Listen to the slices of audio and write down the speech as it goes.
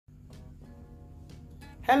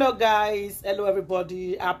Hello guys, hello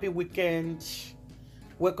everybody, happy weekend.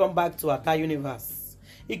 Welcome back to our universe.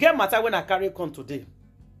 E get matter when I carry on today.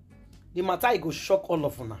 The matter it go shock all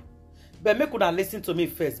of una. But make una listen to me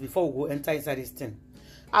first before we go enter inside this thing.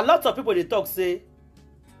 A lot of people they talk say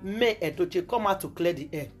Mayedochie come out to clear the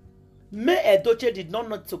air. Mayedochie did not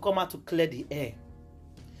need to come out to clear the air.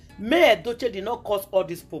 Mayedochie did not cause all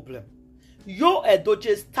this problem.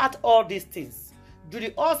 Edochie start all these things.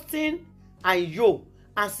 Jujuaustin and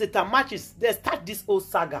and Sarahmartins, they start this whole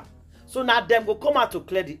saga. So now them go come out to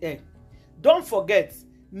clear the air. Don't forget,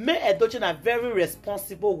 Mayedochie is a very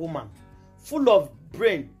responsible woman, full of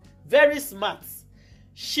brain, very smart.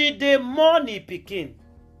 She dey money pikin.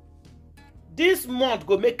 This month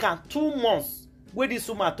go make her 2 months where this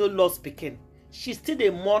woman to lost pikin. She still dey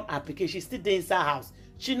mourn her pikin. She still dey inside house.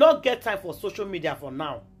 She not get time for social media for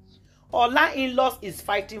now. Ola in-laws is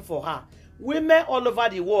fighting for her. Women all over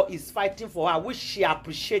the world is fighting for her, which she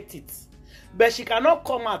appreciates it. But she cannot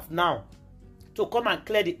come out now to come and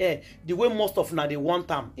clear the air the way most of them they want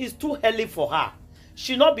them. It's too early for her.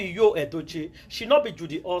 She not be Edochie, she not be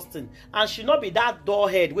Jujuaustin, and she not be that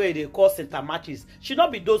doorhead where they call Sarahmartins. She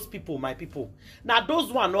not be those people, my people. Now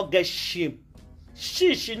those one not get shame.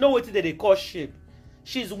 She know what they call shame.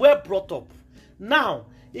 She's well brought up. Now,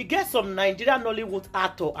 you get some Nigerian Nollywood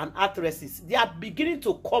actors and actresses. They are beginning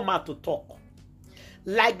to come out to talk.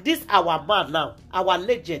 Like this, our man now, our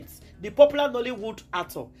legends, the popular Nollywood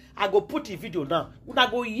actor. I go put a video now. Una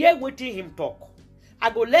go hear waiting him talk. I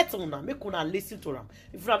go let una make una listen to him.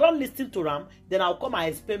 If una don't listen to him, then I'll come and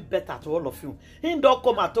explain better to all of you. He don't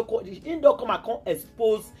come and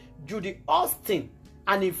expose Jujuaustin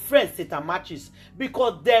and his friend Sarahmartins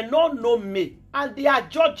because they don't know me and they are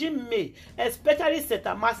judging me, especially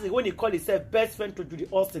Sarahmartins when he call himself best friend to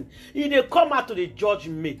Jujuaustin. He they come out to the judge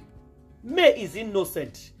me. May is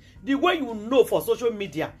innocent. The way you know for social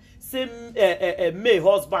media, say May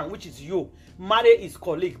husband, which is you, marry his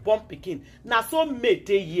colleague, born pikin. Now so May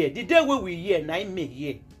take here. The day when we hear, now May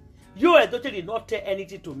here. Edochie did not tell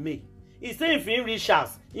anything to me. He say if he reach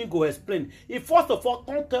us, he go explain. He first of all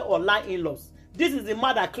can't tell online in-laws. This is the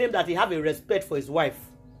man that claimed that he have a respect for his wife.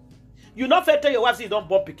 You not fair tell your wife say you don't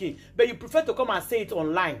born pikin, but you prefer to come and say it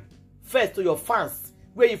online first to your fans,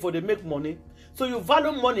 where you for they make money. So you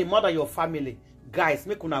value money more than your family. Guys,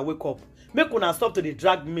 make una wake up. Make una stop to the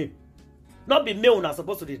drag me. Not be me una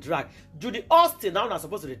supposed to the drag. Jujuaustin now una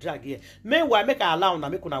supposed to the drag here. Meanwhile, make I allow una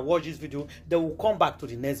make una watch this video. Then we'll come back to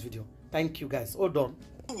the next video. Thank you guys. Hold on.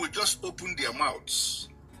 We just open their mouths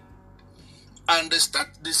and they start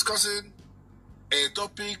discussing a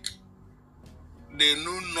topic they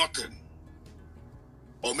know nothing,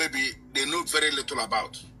 or maybe they know very little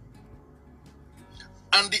about.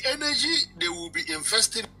 And the energy they will be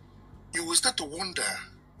investing, you will start to wonder,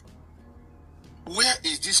 where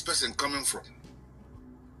is this person coming from?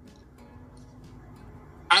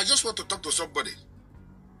 I just want to talk to somebody.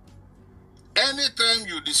 Anytime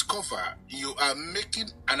you discover you are making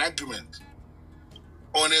an argument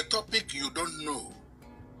on a topic you don't know,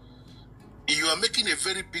 you are making a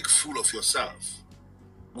very big fool of yourself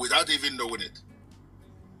without even knowing it.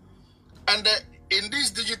 And in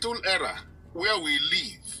this digital era where we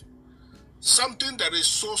live, something that is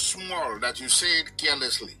so small that you say it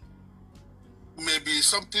carelessly may be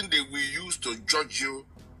something that we use to judge you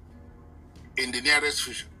in the nearest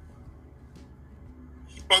future.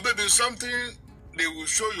 Or maybe something they will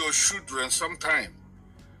show your children sometime,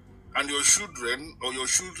 and your children or your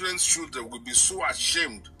children's children will be so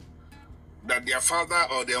ashamed that their father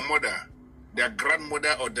or their mother, their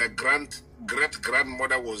grandmother or their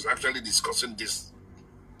great-grandmother was actually discussing this.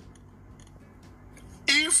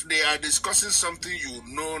 If they are discussing something you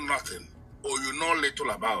know nothing or you know little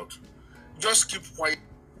about, just keep quiet.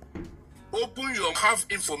 Open your have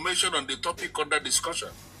information on the topic under discussion.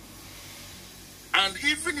 And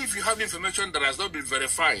even if you have information that has not been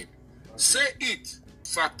verified, say it.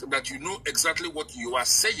 Fact that you know exactly what you are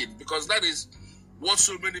saying, because that is what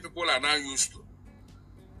so many people are now used to.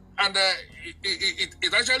 And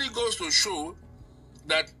it actually goes to show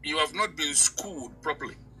that you have not been schooled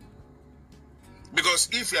properly. Because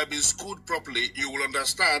if you have been schooled properly, you will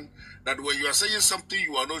understand that when you are saying something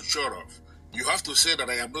you are not sure of, you have to say that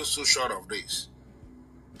I am not so sure of this.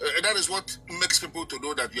 That is what makes people to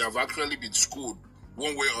know that you have actually been schooled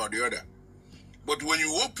one way or the other. But when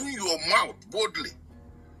you open your mouth boldly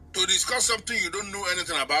to discuss something you don't know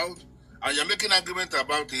anything about, and you're making an argument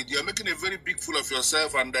about it, you're making a very big fool of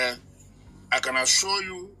yourself, and I can assure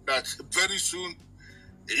you that very soon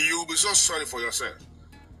you'll be so sorry for yourself.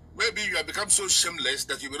 Maybe you have become so shameless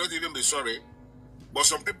that you may not even be sorry, but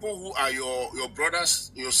some people who are your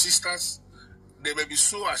brothers, your sisters, they may be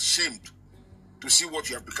so ashamed to see what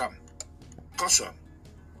you have become. Caution.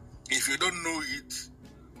 If you don't know it,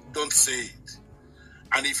 don't say it.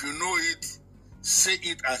 And if you know it, say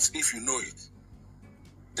it as if you know it.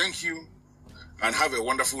 Thank you, and have a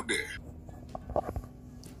wonderful day.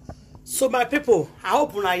 So my people, I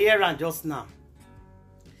hope you are here just now.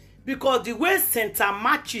 Because the way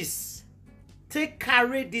Sarahmartins take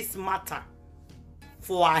carry this matter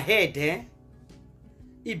for her head,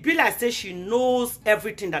 it be like say she knows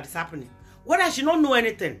everything that is happening. Whether she don't know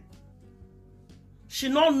anything. She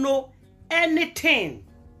don't know anything.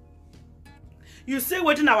 You say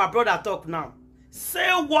what in our brother talk now. Say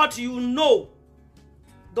what you know.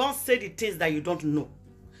 Don't say the things that you don't know.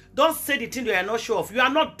 Don't say the things you are not sure of. You are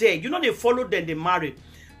not there. You know they follow them, they marry.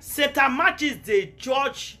 Sarahmartins they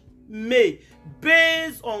judge May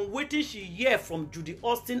based on what she hear from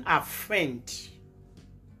Jujuaustin, her friend.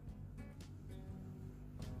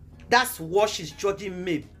 That's what she's judging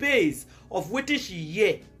May based of what she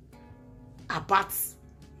hear about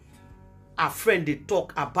her friend. They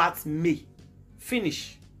talk about May.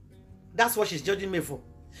 Finish. That's what she's judging me for.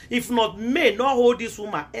 If not, May not hold this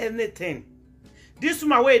woman anything. This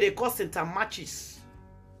woman where they call Sarahmartins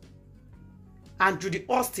and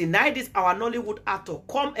Jujuaustin. Now this our Nollywood actor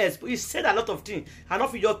come as he said a lot of things. I don't know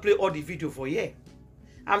if you just play all the video for here.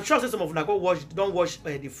 I'm sure some of you go watch, don't watch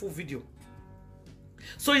the full video.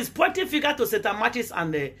 So he's pointing finger to Sarahmartins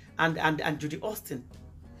and Jujuaustin.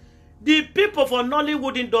 The people for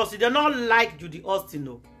Nollywood industry, they don't like Jujuaustin,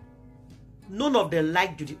 no. None of them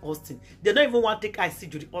like Jujuaustin. They don't even want to take I see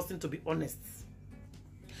Jujuaustin, to be honest.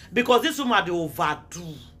 Because this woman they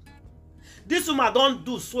overdo. This woman don't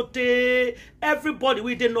do so everybody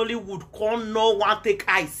within Nollywood can no want take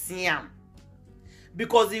I see him.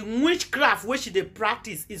 Because the witchcraft which they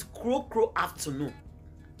practice is crow afternoon.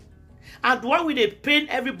 And when we they pain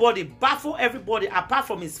everybody, baffle everybody apart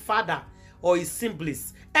from his father or his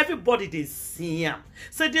siblings, everybody they see him.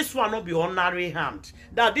 Say this one not be ordinary hand.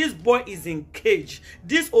 That this boy is in cage.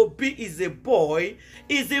 This OB is a boy,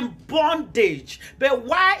 is in bondage. But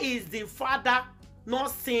why is the father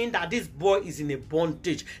not saying that this boy is in a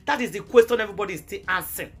bondage? That is the question everybody is still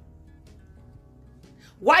answering.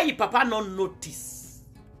 Why papa not notice?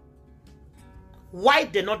 Why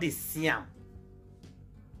they not they see him?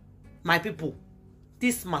 My people,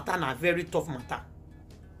 this matter na very tough matter.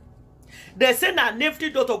 They say na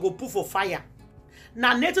native daughter go put for fire.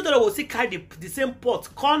 Na native daughter will see carry the same pot,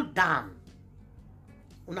 come down.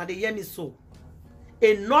 Una dey hear me so.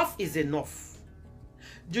 Enough is enough.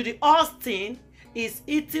 Jujuaustin is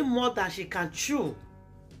eating more than she can chew.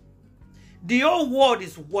 The whole world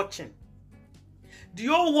is watching. The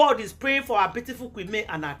whole world is praying for our beautiful Queen May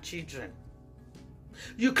and her children.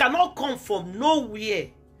 You cannot come from nowhere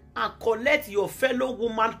and collect your fellow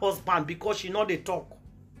woman husband because she know they talk.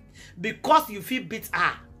 Because you feel beat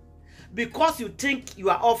her. Because you think you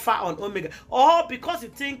are alpha and omega. Or because you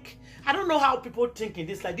think, I don't know how people think in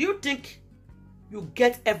this life. Do you think you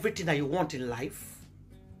get everything that you want in life?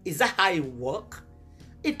 Is that how it works?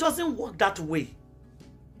 It doesn't work that way.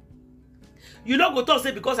 You don't go to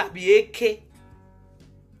say because I be AK.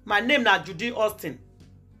 My name is Jujuaustin.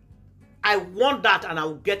 I want that and I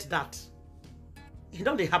will get that. It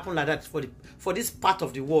don't happen like that for this part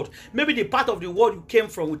of the world. Maybe the part of the world you came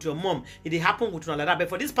from with your mom, it happen with you like that. But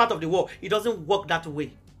for this part of the world, it doesn't work that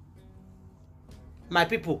way. My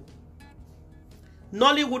people,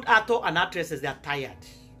 Nollywood actors and actresses, they are tired.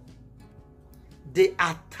 They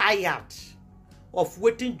are tired of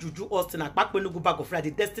waiting Jujuaustin and back when you go back of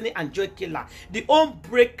the destiny and joy killer, the home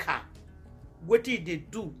breaker. What did they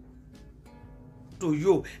do to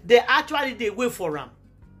you? They actually they wait for them.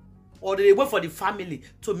 Or they wait for the family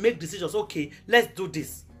to make decisions. Okay, let's do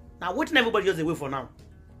this. Now, waiting everybody just wait for now.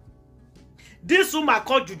 This woman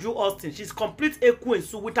called Jujuaustin, she's complete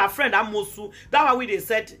equinsu with her friend Amosu. That's why they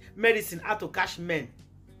said medicine had to catch men.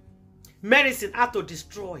 Medicine had to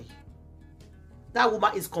destroy. That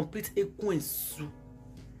woman is complete equinsu.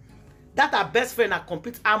 That her best friend are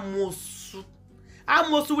complete Amosu.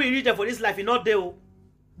 Amosu will reach them for this life in not day.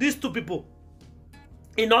 These two people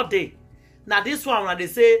in not day. Now this one when they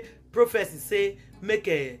say prophecy say make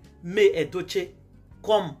a Mayedochie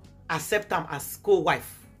come accept them as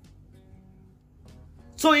co-wife.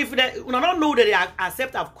 So if they don't know that they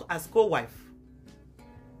accept as co-wife,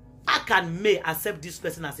 how can May accept this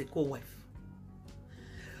person as a co-wife?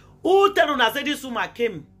 Who tell you say this woman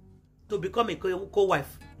came to become a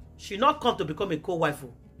co-wife? She not come to become a co-wife.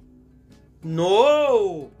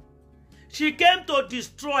 No. She came to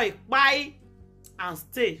destroy, buy, and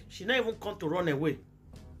stay. She not even come to run away.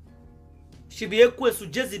 She be equal to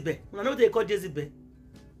Jezebel. You know what they call Jezebel?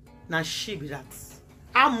 Now she be that.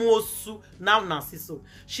 Amosu now Narciso.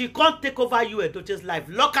 She can't take over you Edochie's life.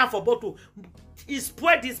 Lock her for bottle. He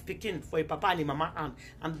spoiled this picking for a papa and a mama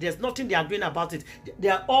and there's nothing they are doing about it. They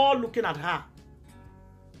are all looking at her.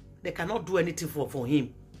 They cannot do anything for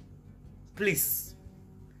him. Please.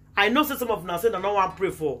 I know some of them say that no one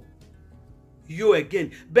pray for you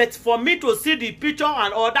again. But for me to see the picture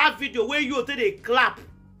and or that video where you say they clap,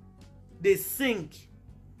 they sing.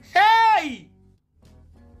 Hey!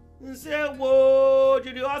 You say, whoa,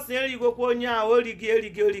 Jujuaustin, you go konya,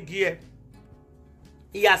 oligi.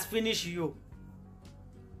 He has finished you.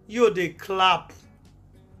 You they clap.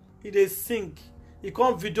 He they sing. He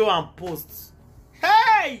come video and post.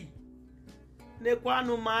 Hey!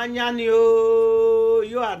 Nekwanu manyani yo.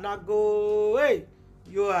 You are not go. Hey!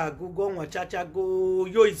 You are go wachacha go.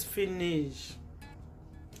 You is finished.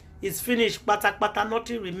 It's finished. Pata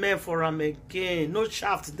nothing remain for him again. No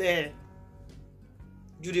shaft there.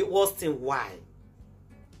 Jujuaustin, why?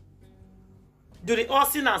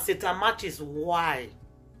 Jujuaustin and Sarahmartins, why?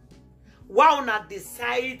 Why una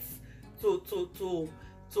decide to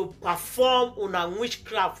perform una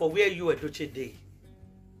witchcraft for where you edochie dey?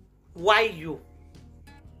 Why you?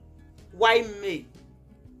 Why me?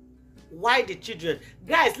 Why the children?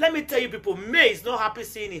 Guys, let me tell you people, May is not happy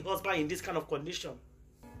seeing his husband in this kind of condition.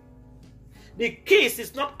 The kids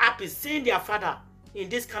is not happy seeing their father in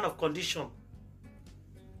this kind of condition.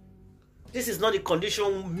 This is not the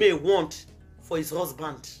condition May want for his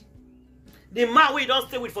husband. The man who he don't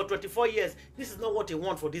stay with for 24 years, this is not what he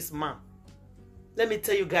wants for this man. Let me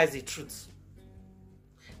tell you guys the truth.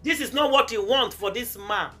 This is not what he wants for this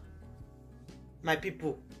man. My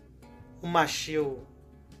people, Umashio,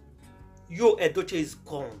 your Edochie is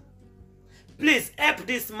gone. Please help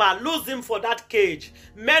this man. Lose him for that cage.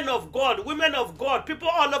 Men of God, women of God, people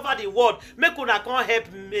all over the world, make una come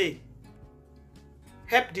help me.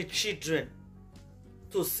 Help the children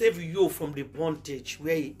to save you from the bondage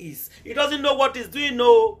where he is. He doesn't know what he's doing,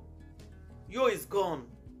 no. You is gone.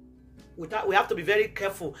 We have to be very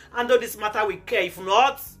careful. Handle this matter with care. If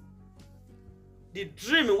not, the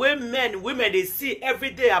dream where men, women, they see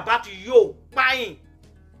every day about you buying.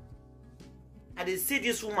 And they see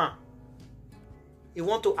this woman. He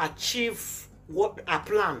want to achieve what a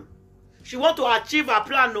plan. She want to achieve her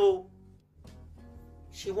plan, no.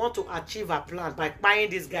 She want to achieve her plan by buying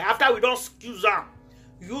this guy. After we don't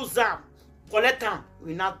use him, collect him,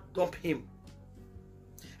 we not dump him.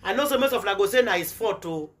 I know some of like say na his fault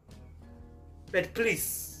too. But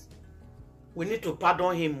please, we need to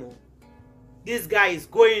pardon him. Oh. This guy is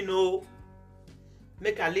going, oh.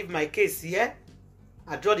 Make I leave my case here.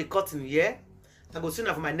 I draw the curtain here. I go see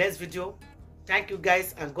you for my next video. Thank you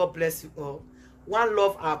guys and God bless you all. One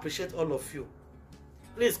love, I appreciate all of you.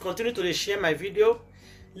 Please continue to share my video.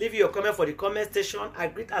 Leave your comment for the comment section. I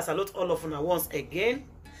greet as a lot all of you once again.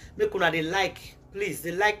 Make una dey like. Please,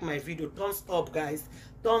 they like my video. Thumbs up, guys.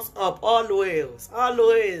 Thumbs up always.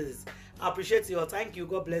 Always. I appreciate you all. Thank you.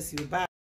 God bless you. Bye.